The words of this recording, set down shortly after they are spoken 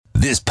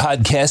This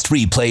podcast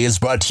replay is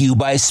brought to you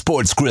by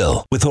Sports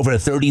Grill. With over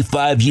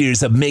 35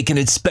 years of making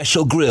it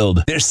special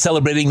grilled, they're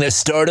celebrating the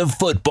start of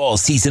football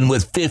season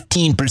with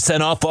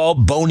 15% off all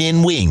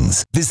bone-in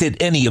wings.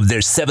 Visit any of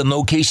their 7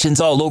 locations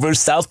all over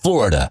South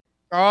Florida.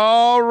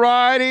 All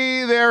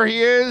righty, there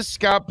he is,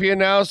 Scott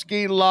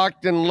Pianowski,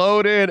 locked and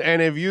loaded.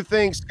 And if you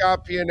think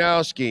Scott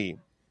Pianowski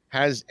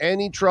has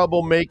any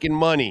trouble making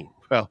money,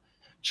 well,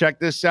 check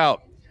this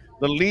out.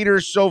 The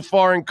leaders so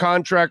far in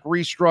contract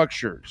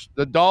restructures.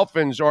 The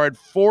Dolphins are at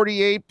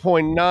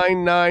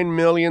 $48.99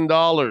 million.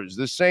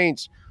 The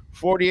Saints,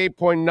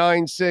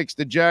 $48.96.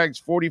 The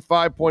Jags,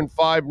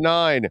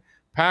 $45.59.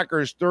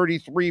 Packers,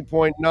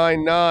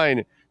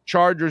 $33.99.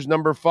 Chargers,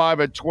 number 5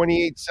 at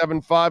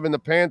 $28.75. And the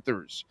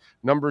Panthers,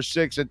 number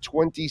 6 at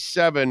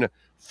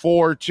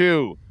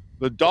 $27.42.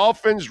 The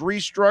Dolphins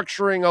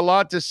restructuring a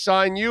lot to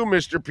sign you,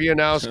 Mr.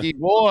 Pianowski.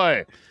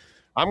 Boy,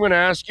 I'm going to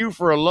ask you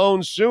for a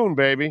loan soon,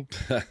 baby.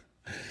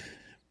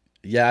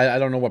 Yeah, I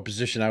don't know what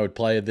position I would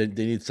play. They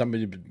need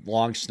somebody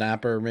long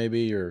snapper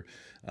maybe, or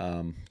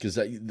because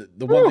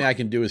the one thing I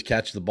can do is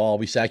catch the ball.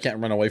 We say I can't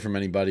run away from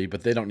anybody,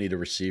 but they don't need a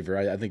receiver.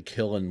 I think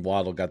Hill and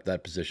Waddle got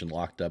that position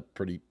locked up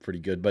pretty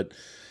good. But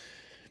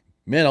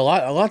man, a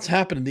lot's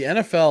happened in the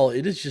NFL.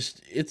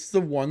 It's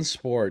the one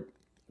sport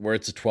where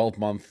it's a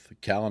 12-month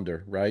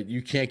calendar, right?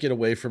 You can't get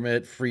away from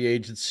it. Free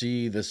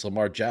agency, this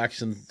Lamar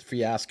Jackson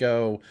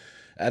fiasco.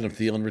 Adam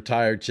Thielen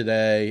retired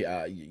today.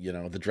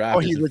 The draft. Oh,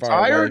 he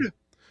retired?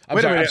 I'm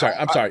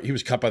sorry. He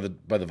was cut by the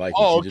Vikings.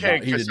 Oh, okay.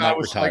 He did not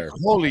retire. Like,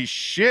 holy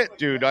shit,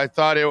 dude! I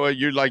thought it was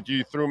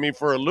you threw me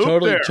for a loop.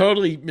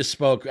 Totally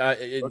misspoke.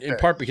 In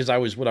part because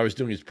what I was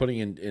doing is putting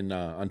in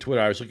on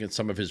Twitter. I was looking at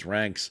some of his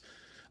ranks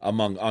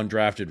among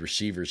undrafted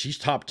receivers. He's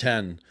top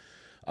 10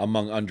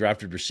 among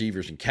undrafted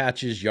receivers in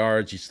catches,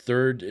 yards. He's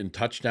 3rd in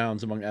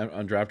touchdowns among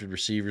undrafted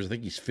receivers. I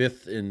think he's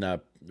 5th in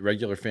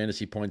regular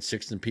fantasy points,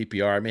 6th in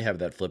PPR. I may have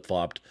that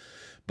flip-flopped.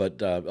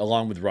 But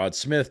along with Rod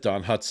Smith,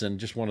 Don Hudson,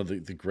 just one of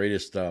the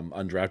greatest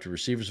undrafted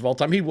receivers of all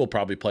time. He will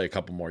probably play a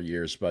couple more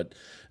years, but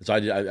so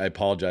I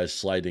apologize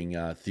slighting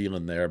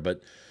Thielen there.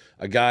 But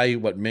a guy,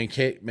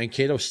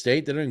 Mankato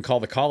State, they don't even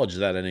call the college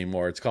that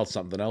anymore. It's called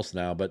something else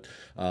now. But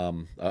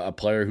a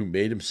player who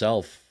made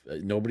himself.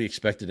 Nobody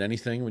expected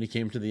anything when he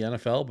came to the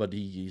NFL, but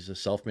he's a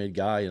self-made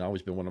guy and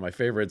always been one of my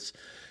favorites.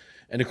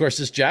 And, of course,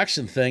 this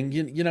Jackson thing,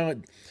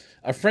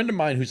 a friend of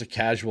mine who's a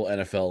casual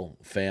NFL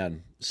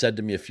fan said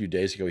to me a few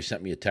days ago, he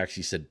sent me a text.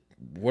 He said,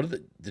 "What are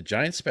the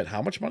Giants spent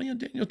how much money on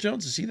Daniel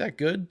Jones? Is he that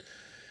good?"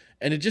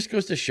 And it just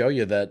goes to show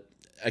you that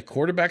at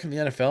quarterback in the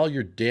NFL,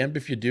 you're damned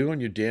if you do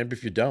and you're damned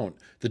if you don't.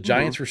 The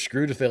Giants were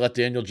screwed if they let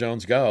Daniel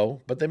Jones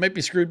go, but they might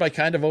be screwed by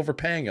kind of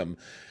overpaying him.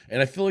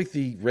 And I feel like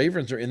the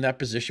Ravens are in that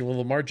position with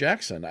Lamar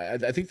Jackson. I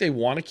think they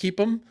want to keep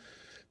him.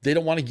 They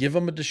don't want to give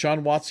him a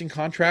Deshaun Watson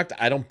contract.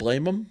 I don't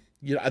blame them.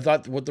 I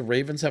thought what the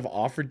Ravens have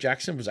offered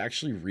Jackson was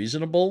actually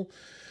reasonable.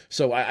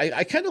 So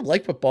I kind of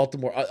like what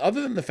Baltimore,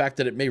 other than the fact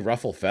that it may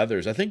ruffle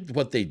feathers, I think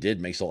what they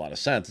did makes a lot of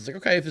sense. It's like,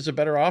 okay, if there's a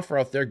better offer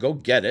out there, go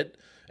get it,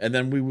 and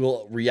then we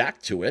will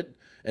react to it.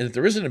 And if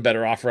there isn't a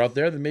better offer out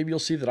there, then maybe you'll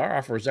see that our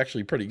offer is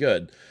actually pretty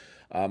good.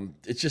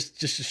 It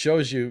just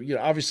shows you,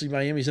 obviously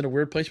Miami's in a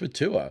weird place with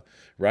Tua,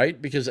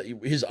 right? Because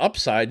his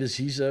upside is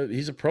he's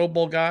a Pro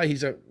Bowl guy.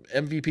 He's a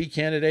MVP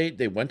candidate.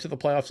 They went to the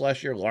playoffs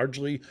last year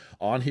largely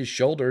on his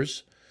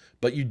shoulders,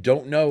 but you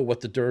don't know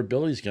what the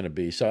durability is going to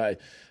be. So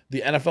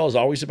the NFL is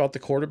always about the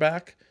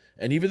quarterback,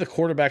 and even the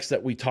quarterbacks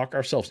that we talk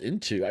ourselves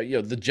into.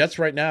 The Jets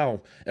right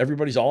now,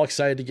 everybody's all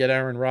excited to get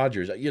Aaron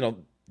Rodgers.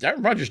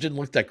 Aaron Rodgers didn't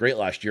look that great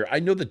last year. I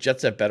know the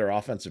Jets have better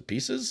offensive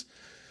pieces,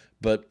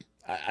 but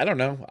I don't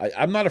know.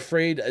 I'm not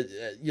afraid.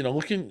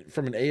 Looking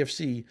from an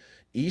AFC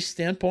East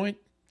standpoint,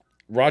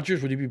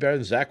 Rodgers, would he be better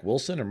than Zach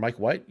Wilson or Mike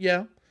White?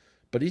 Yeah,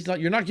 but he's not.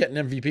 You're not getting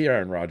MVP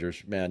Aaron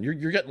Rodgers, man.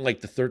 You're getting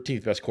like the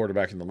 13th best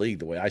quarterback in the league,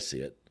 the way I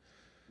see it.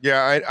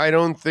 Yeah, I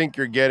don't think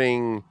you're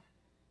getting,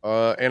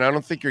 and I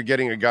don't think you're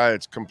getting a guy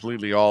that's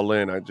completely all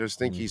in. I just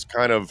think he's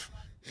kind of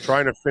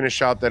trying to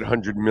finish out that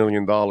 $100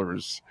 million.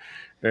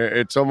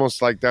 It's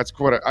almost like that's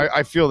what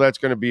I feel that's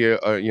going to be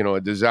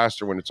a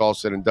disaster when it's all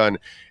said and done.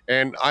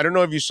 And I don't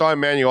know if you saw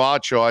Emmanuel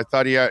Acho. I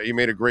thought he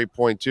made a great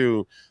point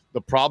too.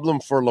 The problem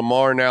for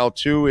Lamar now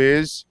too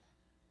is,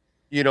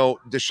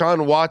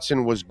 Deshaun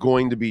Watson was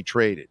going to be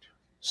traded.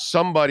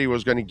 Somebody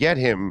was going to get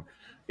him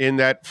in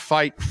that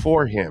fight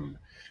for him.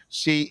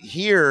 See,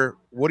 here,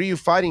 what are you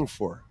fighting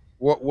for?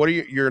 What are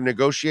you're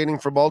negotiating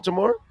for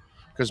Baltimore?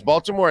 Because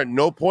Baltimore at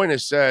no point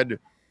has said,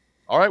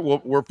 all right,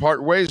 we're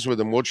part ways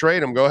with him. We'll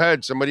trade him. Go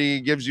ahead. Somebody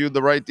gives you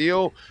the right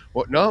deal.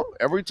 Well, no,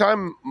 every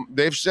time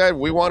they've said,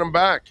 we want him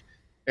back.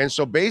 And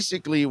so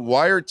basically,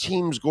 why are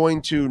teams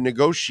going to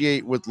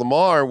negotiate with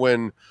Lamar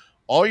when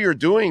all you're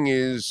doing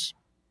is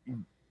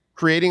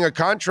creating a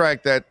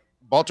contract that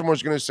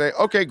Baltimore's going to say,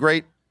 okay,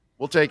 great,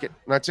 we'll take it.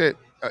 And that's it.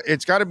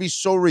 It's got to be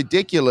so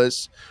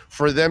ridiculous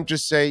for them to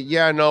say,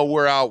 yeah, no,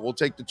 we're out. We'll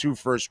take the 2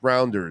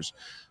 first-rounders.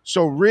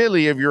 So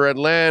really, if you're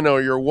Atlanta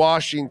or you're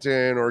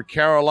Washington or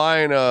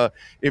Carolina,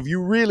 if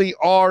you really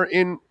are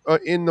in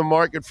the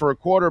market for a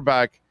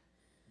quarterback,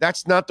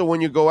 that's not the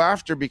one you go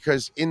after,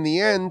 because in the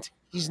end,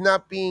 he's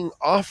not being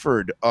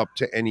offered up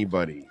to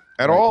anybody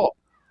at all.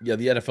 Yeah,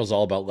 the NFL is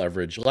all about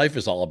leverage. Life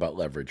is all about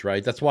leverage,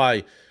 right? That's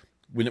why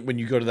when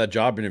you go to that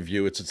job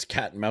interview, it's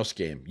cat and mouse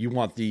game. You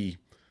want the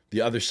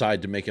other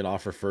side to make an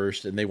offer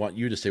first, and they want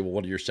you to say, well,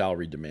 what are your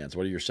salary demands?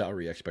 What are your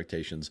salary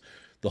expectations?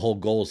 The whole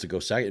goal is to go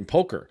second. In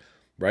poker,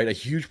 right? A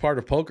huge part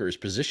of poker is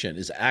position,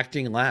 is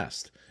acting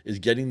last, is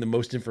getting the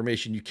most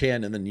information you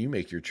can, and then you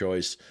make your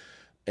choice.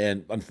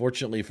 And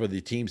unfortunately for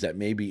the teams that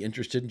may be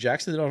interested in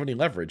Jackson, they don't have any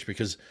leverage,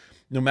 because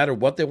no matter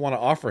what they want to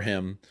offer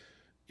him,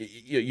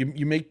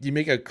 you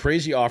make a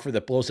crazy offer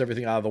that blows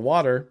everything out of the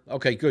water.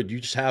 Okay, good. You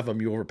just have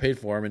him. You overpaid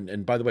for him.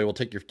 And by the way, we'll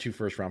take your 2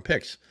 first-round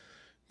picks.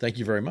 Thank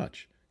you very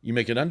much. You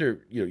make it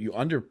you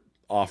under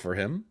offer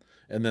him,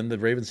 and then the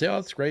Ravens say, oh,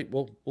 that's great.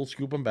 We'll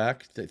scoop him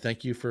back.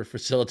 Thank you for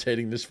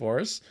facilitating this for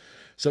us.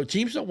 So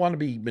teams don't want to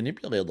be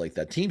manipulated like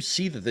that. Teams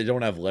see that they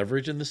don't have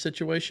leverage in this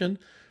situation,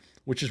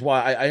 which is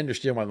why I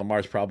understand why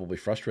Lamar's probably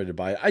frustrated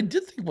by it. I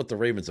did think what the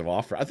Ravens have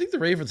offered. I think the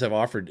Ravens have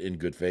offered in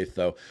good faith,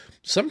 though.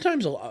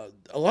 Sometimes, a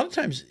lot of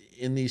times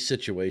in these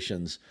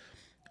situations,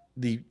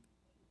 the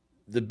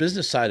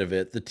business side of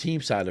it, the team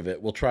side of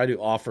it, will try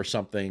to offer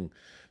something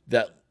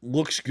that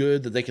looks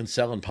good that they can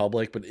sell in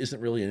public, but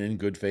isn't really an in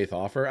good faith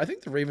offer. I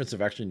think the Ravens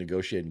have actually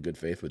negotiated in good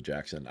faith with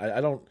Jackson.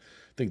 I don't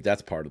think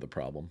that's part of the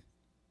problem.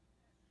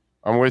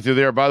 I'm with you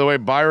there. By the way,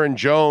 Byron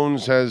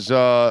Jones has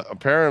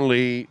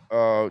apparently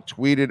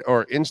tweeted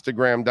or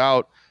Instagrammed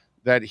out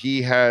that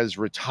he has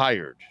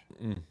retired.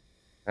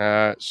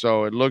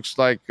 So it looks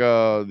like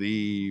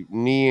the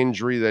knee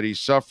injury that he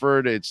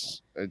suffered,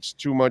 it's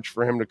too much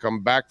for him to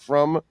come back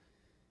from.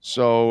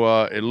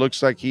 So it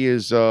looks like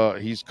he's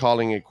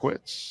calling it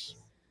quits.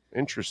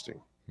 Interesting.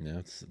 Yeah,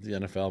 it's the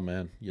NFL,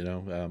 man.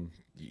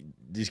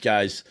 These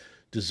guys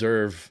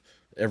deserve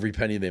every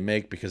penny they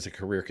make, because a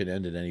career can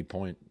end at any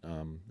point.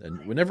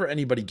 And whenever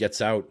anybody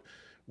gets out,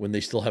 when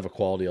they still have a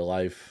quality of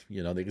life,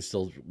 they can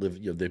still live,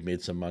 they've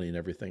made some money and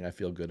everything. I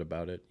feel good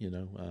about it.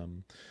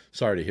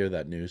 Sorry to hear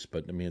that news,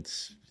 but I mean,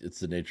 it's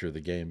the nature of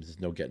the game. There's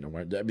no getting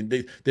around. I mean,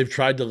 they've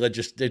tried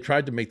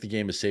to make the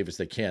game as safe as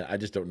they can. I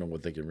just don't know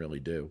what they can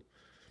really do.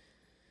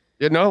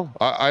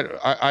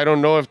 I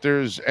don't know if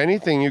there's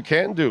anything you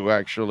can do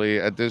actually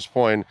at this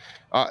point.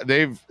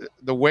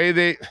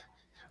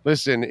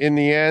 Listen, in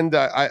the end,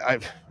 I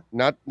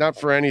not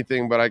for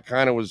anything, but I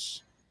kind of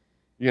was,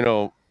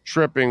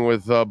 tripping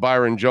with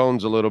Byron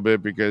Jones a little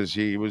bit, because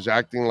he was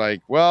acting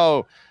like,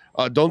 well,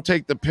 don't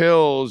take the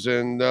pills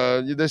and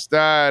this,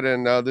 that,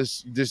 and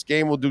this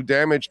game will do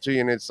damage to you.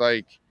 And it's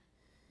like,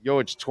 yo,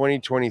 it's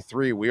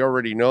 2023. We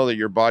already know that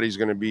your body's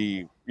going to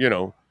be,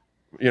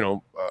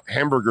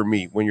 hamburger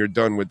meat when you're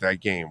done with that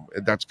game.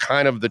 That's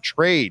kind of the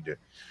trade.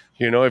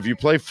 If you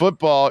play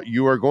football,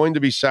 you are going to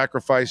be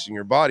sacrificing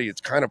your body.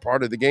 It's kind of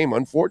part of the game,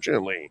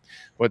 unfortunately.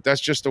 But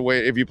that's just the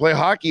way. If you play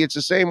hockey, it's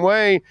the same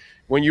way.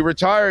 When you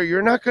retire,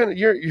 you're going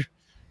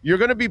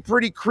to be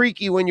pretty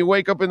creaky when you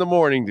wake up in the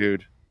morning,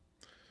 dude.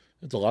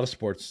 It's a lot of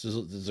sports.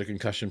 There's a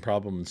concussion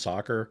problem in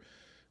soccer.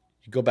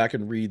 You go back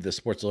and read the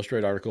Sports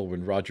Illustrated article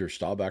when Roger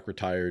Staubach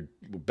retired,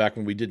 back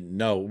when we didn't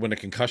know. When a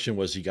concussion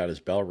was, he got his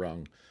bell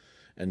rung.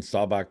 And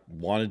Staubach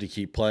wanted to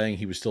keep playing.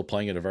 He was still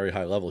playing at a very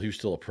high level. He was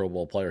still a Pro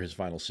Bowl player his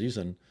final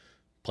season,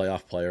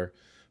 playoff player.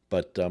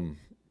 But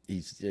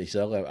he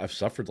said, I've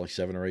suffered like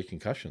 7 or 8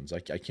 concussions. I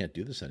can't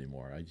do this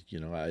anymore.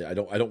 I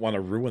don't want to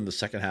ruin the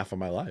second half of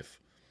my life.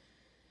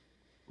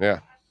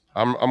 Yeah,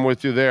 I'm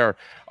with you there.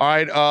 All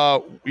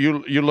right,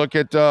 you look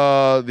at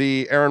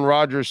the Aaron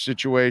Rodgers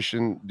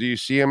situation. Do you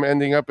see him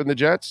ending up in the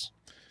Jets?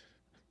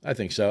 I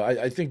think so.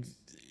 I think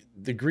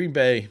the Green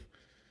Bay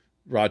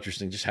Rodgers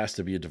thing just has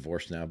to be a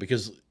divorce now,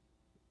 because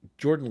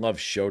Jordan Love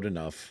showed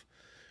enough,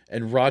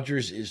 and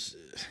Rodgers is,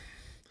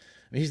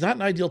 he's not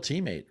an ideal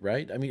teammate,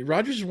 right? I mean,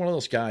 Rodgers is one of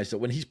those guys that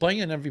when he's playing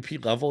at an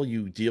MVP level,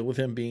 you deal with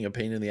him being a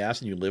pain in the ass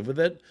and you live with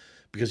it,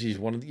 because he's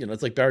one of the,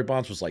 it's like Barry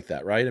Bonds was like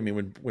that, right? I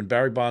mean, when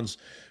Barry Bonds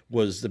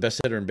was the best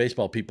hitter in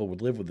baseball, people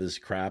would live with this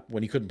crap.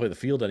 When he couldn't play the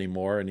field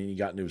anymore and he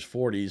got into his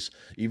 40s,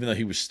 even though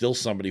he was still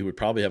somebody who would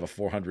probably have a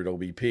 400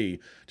 OBP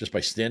just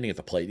by standing at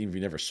the plate, even if he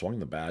never swung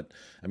the bat.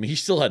 I mean, he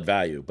still had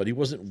value, but he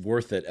wasn't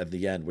worth it at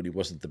the end when he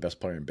wasn't the best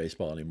player in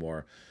baseball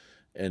anymore.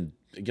 And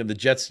again, the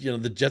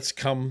Jets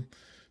come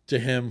to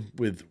him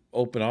with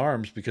open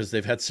arms because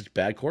they've had such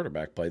bad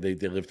quarterback play. They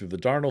lived through the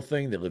Darnold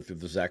thing. They lived through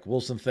the Zach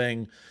Wilson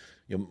thing.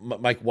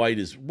 Mike White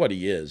is what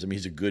he is. I mean,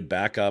 he's a good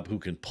backup who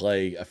can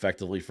play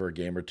effectively for a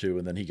game or two,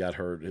 and then he got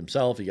hurt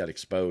himself. He got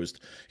exposed.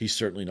 He's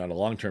certainly not a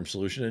long-term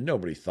solution, and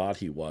nobody thought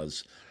he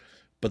was.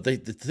 But the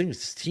thing is,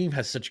 this team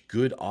has such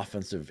good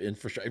offensive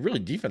infrastructure, really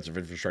defensive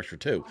infrastructure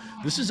too.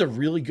 This is a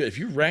really good, if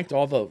you ranked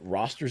all the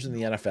rosters in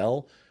the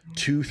NFL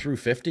 2 through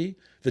 50,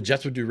 the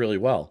Jets would do really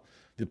well.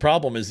 The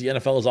problem is the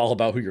NFL is all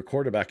about who your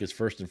quarterback is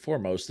first and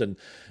foremost. And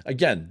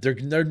again,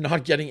 they're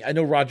not getting, I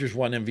know Rodgers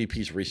won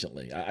MVPs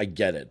recently. I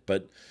get it,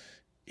 but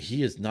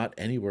he is not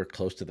anywhere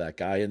close to that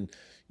guy. And,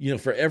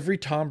 for every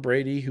Tom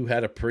Brady who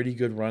had a pretty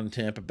good run in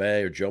Tampa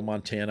Bay, or Joe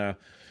Montana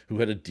who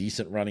had a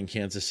decent run in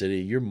Kansas City,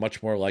 you're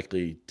much more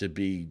likely to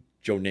be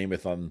Joe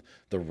Namath on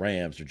the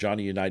Rams or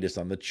Johnny Unitas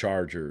on the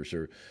Chargers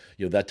or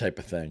that type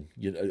of thing.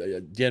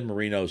 Dan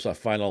Marino's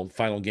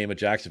final game at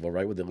Jacksonville,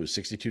 right? Would they lose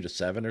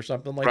 62-7 or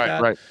something like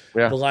that? Right.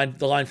 Yeah.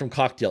 The line from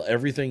Cocktail,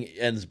 everything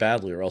ends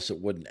badly or else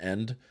it wouldn't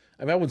end.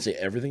 I mean, I wouldn't say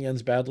everything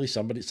ends badly.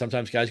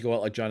 Sometimes guys go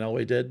out like John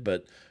Elway did,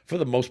 but for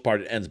the most part,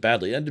 it ends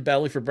badly. It ended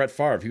badly for Brett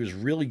Favre. He was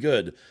really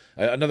good.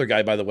 Another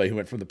guy, by the way, who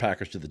went from the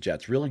Packers to the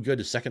Jets. Really good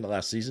his second to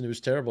last season. He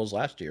was terrible his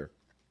last year.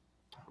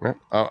 Yeah,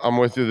 I'm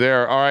with you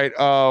there. All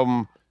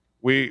right.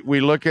 We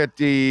look at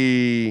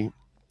the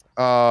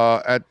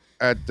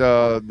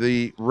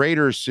the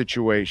Raiders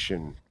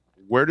situation.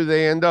 Where do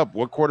they end up?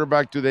 What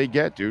quarterback do they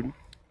get, dude?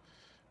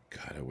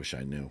 God, I wish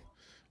I knew.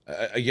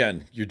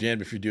 Again, you're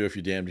damned if you do, if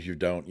you're damned if you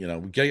don't. We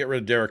gotta get rid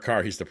of Derek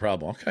Carr. He's the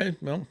problem. Okay,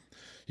 well,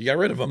 you got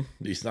rid of him.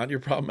 He's not your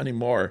problem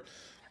anymore.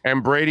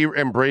 And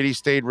Brady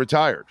stayed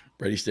retired.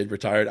 Brady stayed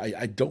retired.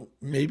 I don't.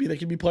 Maybe they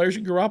can be players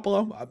in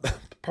Garoppolo.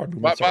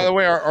 Pardon me. By the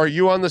way, are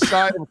you on the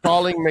side of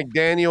calling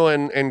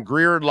McDaniel and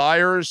Greer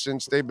liars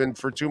since they've been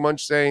for 2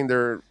 months saying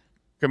they're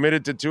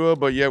committed to Tua,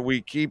 but yet we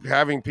keep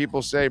having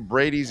people say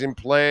Brady's in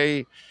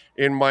play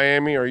in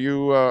Miami? Are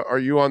you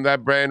on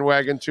that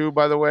bandwagon too?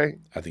 By the way,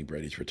 I think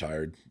Brady's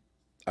retired.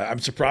 I'm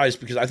surprised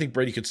because I think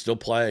Brady could still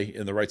play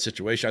in the right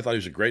situation. I thought he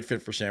was a great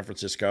fit for San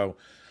Francisco.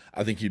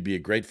 I think he'd be a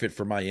great fit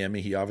for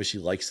Miami. He obviously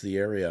likes the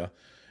area,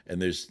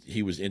 and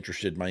he was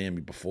interested in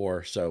Miami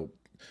before. So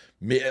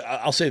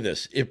I'll say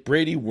this: if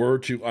Brady were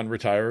to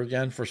unretire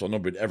again, first of all,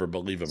 nobody would ever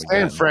believe him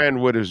again. San Fran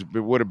would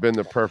have been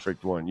the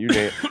perfect one. You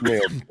nailed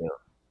it.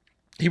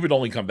 He would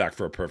only come back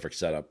for a perfect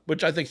setup,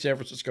 which I think San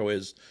Francisco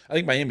is. I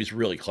think Miami's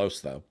really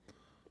close, though.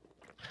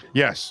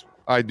 Yes,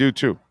 I do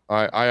too.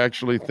 I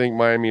actually think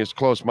Miami is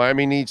close.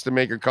 Miami needs to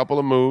make a couple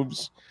of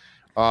moves,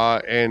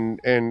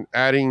 and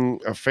adding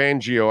a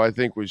Fangio, I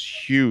think, was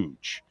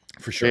huge.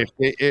 For sure.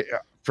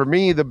 For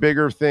me, the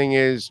bigger thing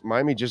is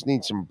Miami just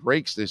needs some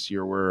breaks this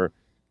year where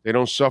they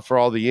don't suffer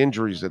all the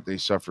injuries that they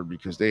suffered,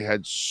 because they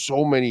had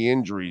so many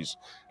injuries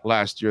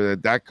last year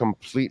that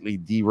completely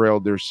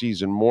derailed their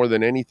season more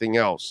than anything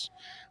else.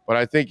 But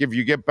I think if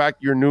you get back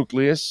your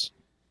nucleus,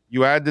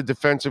 you add the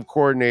defensive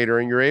coordinator,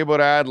 and you're able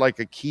to add like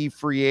a key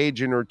free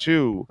agent or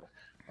two,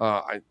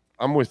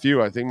 I'm with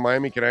you. I think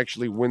Miami can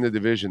actually win the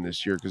division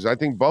this year, because I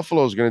think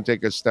Buffalo is going to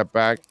take a step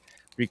back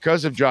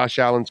because of Josh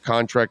Allen's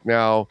contract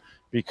now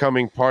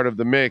becoming part of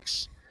the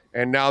mix.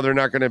 And now they're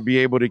not going to be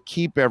able to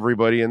keep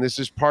everybody. And this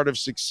is part of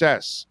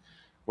success.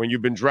 When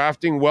you've been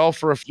drafting well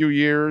for a few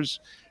years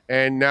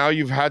and now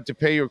you've had to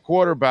pay your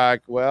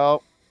quarterback,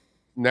 well,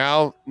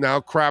 now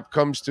crap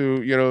comes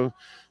to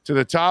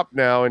the top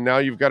now, and now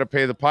you've got to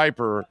pay the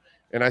piper.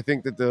 And I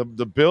think that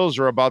the Bills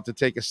are about to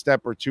take a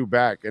step or two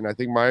back. And I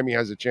think Miami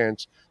has a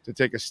chance to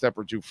take a step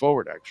or two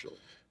forward, actually.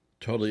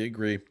 Totally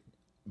agree.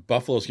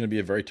 Buffalo's going to be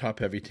a very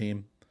top-heavy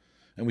team.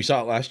 And we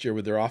saw it last year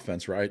with their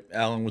offense, right?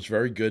 Allen was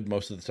very good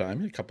most of the time.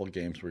 In a couple of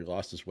games where he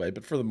lost his way,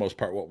 but for the most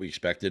part, what we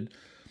expected.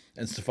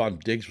 And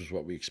Stephon Diggs was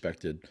what we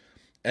expected.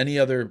 Any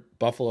other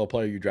Buffalo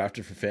player you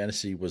drafted for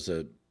fantasy was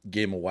a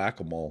game of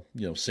whack-a-mole.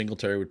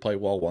 Singletary would play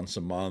well once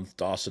a month.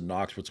 Dawson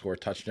Knox would score a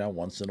touchdown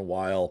once in a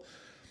while.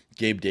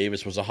 Gabe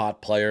Davis was a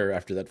hot player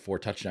after that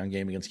 4-touchdown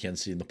game against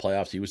Kansas City in the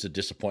playoffs. He was a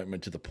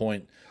disappointment to the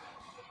point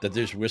that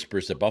there's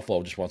whispers that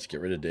Buffalo just wants to get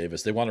rid of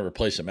Davis. They want to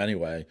replace him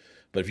anyway.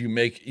 But if you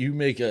make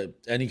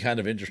any kind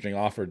of interesting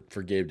offer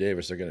for Gabe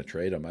Davis, they're going to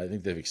trade him. I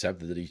think they've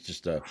accepted that he's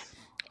just a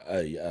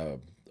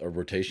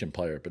rotation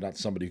player, but not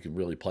somebody who can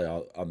really play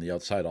out on the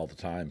outside all the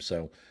time.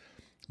 So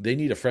they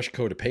need a fresh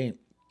coat of paint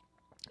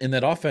in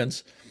that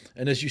offense.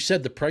 And as you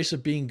said, the price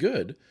of being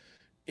good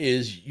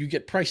is you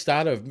get priced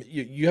out of.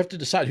 You have to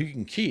decide who you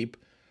can keep.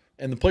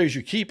 And the players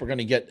you keep are going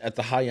to get at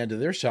the high end of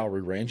their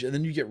salary range, and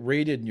then you get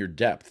rated in your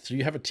depth. So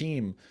you have a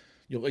team,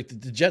 like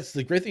the Jets.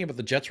 The great thing about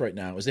the Jets right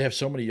now is they have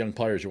so many young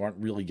players who aren't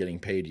really getting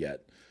paid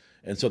yet,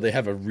 and so they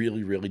have a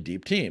really, really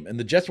deep team. And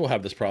the Jets will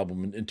have this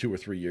problem in 2 or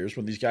 3 years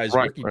when these guys'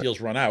 rookie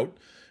deals run out,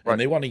 and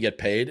they want to get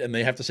paid, and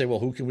they have to say, well,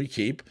 who can we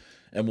keep?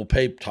 And we'll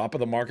pay top of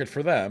the market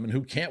for them, and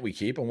who can't we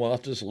keep? And we'll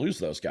have to just lose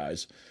those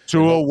guys.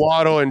 Tua,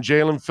 Waddle, and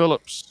Jalen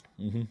Phillips.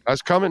 Mm-hmm.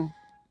 That's coming.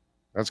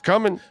 That's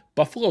coming.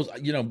 Buffalo,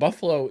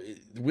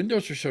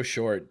 windows are so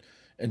short,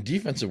 and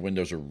defensive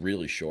windows are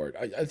really short.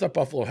 I thought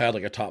Buffalo had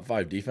like a top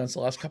 5 defense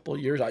the last couple of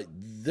years.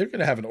 They're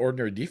going to have an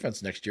ordinary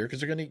defense next year because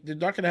they're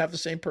not going to have the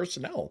same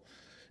personnel.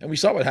 And we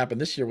saw what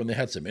happened this year when they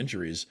had some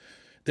injuries.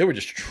 They were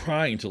just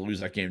trying to lose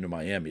that game to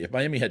Miami. If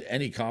Miami had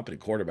any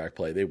competent quarterback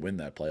play, they win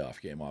that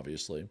playoff game,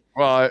 obviously.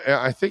 Well,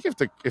 I think if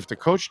the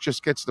coach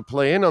just gets to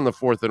play in on the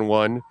 4th and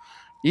 1,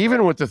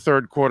 even with the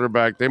third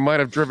quarterback, they might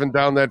have driven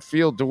down that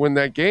field to win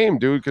that game,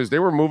 dude, because they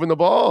were moving the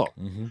ball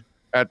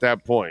at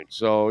that point.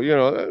 So,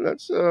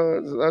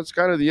 that's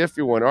kind of the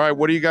iffy one. All right,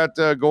 what do you got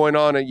going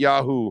on at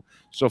Yahoo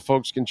so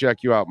folks can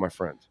check you out, my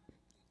friend?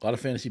 A lot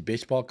of fantasy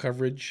baseball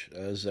coverage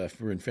as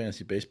we're in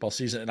fantasy baseball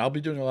season, and I'll be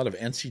doing a lot of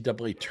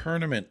NCAA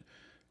tournament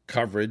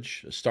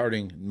coverage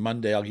starting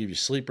Monday. I'll give you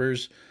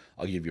sleepers.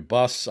 I'll give you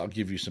busts. I'll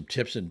give you some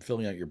tips in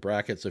filling out your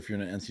brackets if you're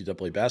in an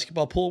NCAA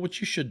basketball pool, which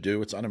you should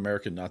do. It's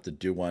un-American not to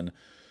do one.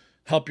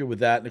 help you with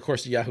that. And of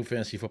course, the Yahoo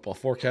Fantasy Football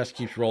Forecast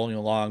keeps rolling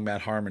along.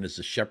 Matt Harmon is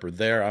the shepherd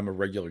there. I'm a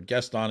regular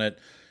guest on it.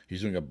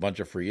 He's doing a bunch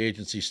of free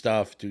agency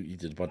stuff. He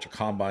did a bunch of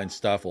combine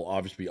stuff. Will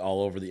obviously be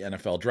all over the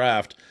NFL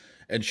draft.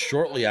 And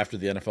shortly after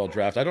the NFL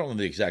draft, I don't know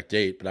the exact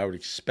date, but I would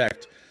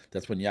expect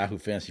that's when Yahoo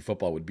Fantasy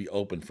Football would be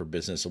open for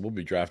business. And we'll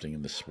be drafting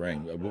in the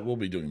spring. We'll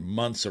be doing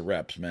months of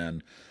reps,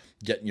 man,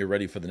 getting you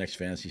ready for the next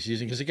fantasy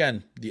season. Because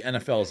again, the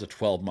NFL is a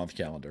 12-month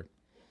calendar.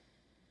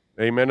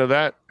 Amen to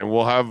that. And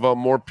we'll have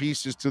more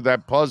pieces to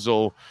that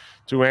puzzle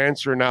to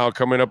answer now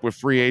coming up with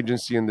free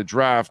agency in the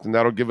draft. And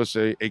that'll give us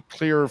a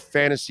clear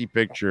fantasy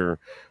picture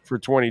for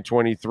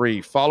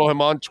 2023. Follow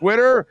him on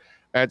Twitter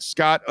at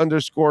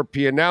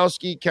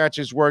Scott_Pianowski. Catch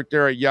his work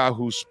there at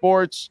Yahoo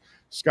Sports.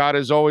 Scott,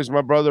 as always,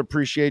 my brother,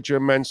 appreciate you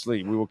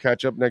immensely. We will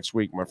catch up next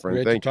week, my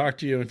friend. Great to talk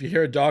to you. If you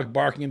hear a dog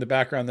barking in the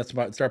background,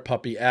 it's our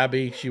puppy,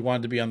 Abby. She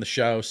wanted to be on the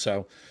show,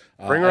 so...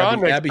 Bring her on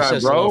next Abby time,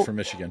 says bro. hello from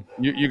Michigan.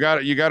 You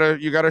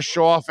gotta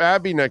show off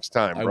Abby next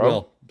time,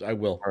 bro. I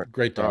will. Right.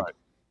 Great dog.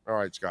 All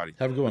right, Scotty.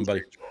 Have a good one,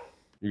 buddy.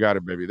 You got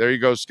it, baby. There you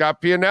go.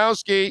 Scott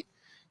Pianowski,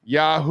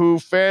 Yahoo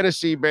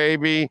Fantasy,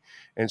 baby.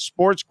 And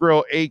Sports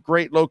Grill, 8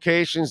 great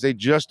locations. They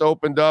just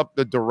opened up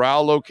the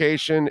Doral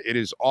location. It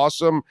is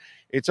awesome.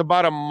 It's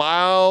about a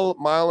mile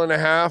and a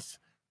half,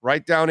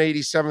 right down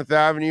 87th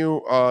Avenue,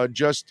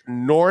 just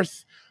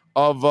north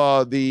of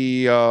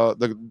the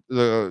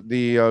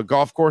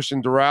golf course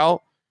in Doral,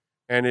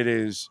 and it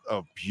is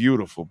a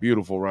beautiful,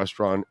 beautiful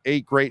restaurant.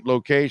 8 great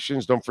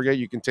locations. Don't forget,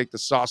 you can take the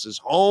sauces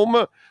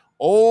home.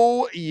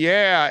 Oh,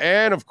 yeah.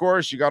 And, of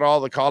course, you got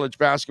all the college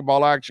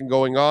basketball action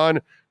going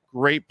on.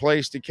 Great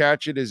place to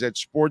catch it is at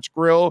Sports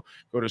Grill.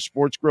 Go to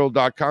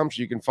sportsgrill.com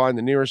so you can find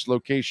the nearest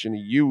location to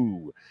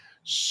you.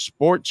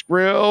 Sports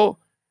Grill,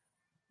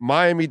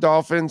 Miami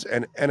Dolphins,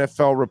 and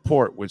NFL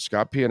Report with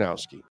Scott Pianowski.